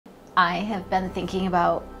I have been thinking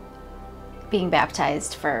about being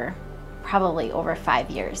baptized for probably over 5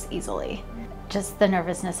 years easily. Just the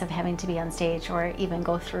nervousness of having to be on stage or even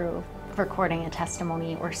go through recording a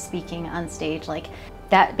testimony or speaking on stage, like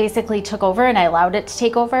that basically took over, and I allowed it to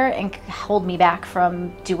take over and hold me back from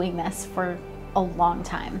doing this for a long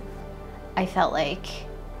time. I felt like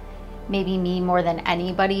maybe me more than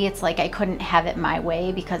anybody, it's like I couldn't have it my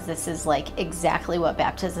way, because this is like exactly what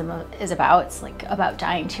baptism is about. It's like about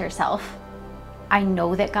dying to yourself. I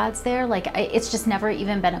know that God's there, like it's just never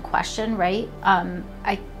even been a question, right?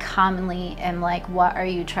 I commonly am like, what are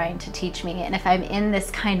you trying to teach me? And if I'm in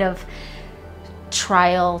this kind of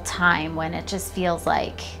trial time when it just feels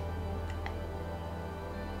like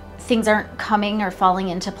things aren't coming or falling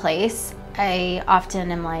into place, I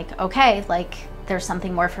often am like, okay, like there's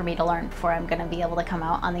something more for me to learn before I'm gonna be able to come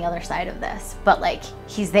out on the other side of this. But like,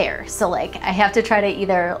 he's there. So like, I have to try to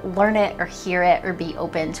either learn it or hear it or be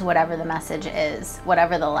open to whatever the message is,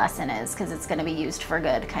 whatever the lesson is, because it's gonna be used for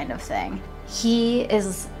good kind of thing. He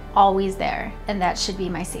is always there, and that should be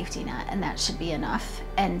my safety net, and that should be enough.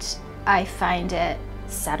 And I find it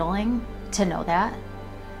settling to know that,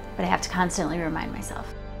 but I have to constantly remind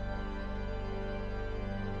myself.